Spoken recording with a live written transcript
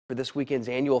For this weekend's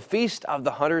annual Feast of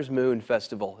the Hunter's Moon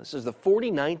Festival. This is the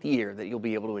 49th year that you'll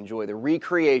be able to enjoy the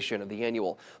recreation of the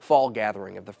annual fall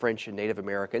gathering of the French and Native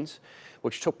Americans,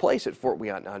 which took place at Fort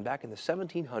Ouiatenon back in the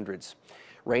 1700s.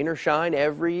 Rain or shine,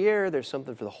 every year there's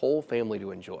something for the whole family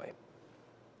to enjoy.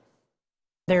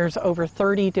 There's over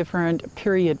 30 different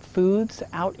period foods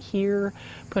out here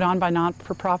put on by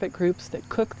not-for-profit groups that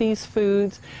cook these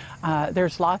foods.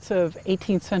 There's lots of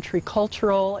 18th century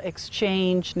cultural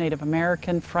exchange, Native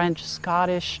American, French,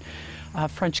 Scottish,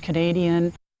 French Canadian.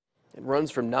 It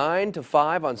runs from 9 to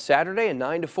 5 on Saturday and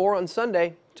 9 to 4 on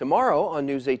Sunday. Tomorrow on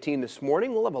News 18 this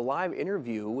morning, we'll have a live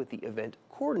interview with the event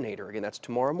coordinator. Again, that's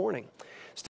tomorrow morning.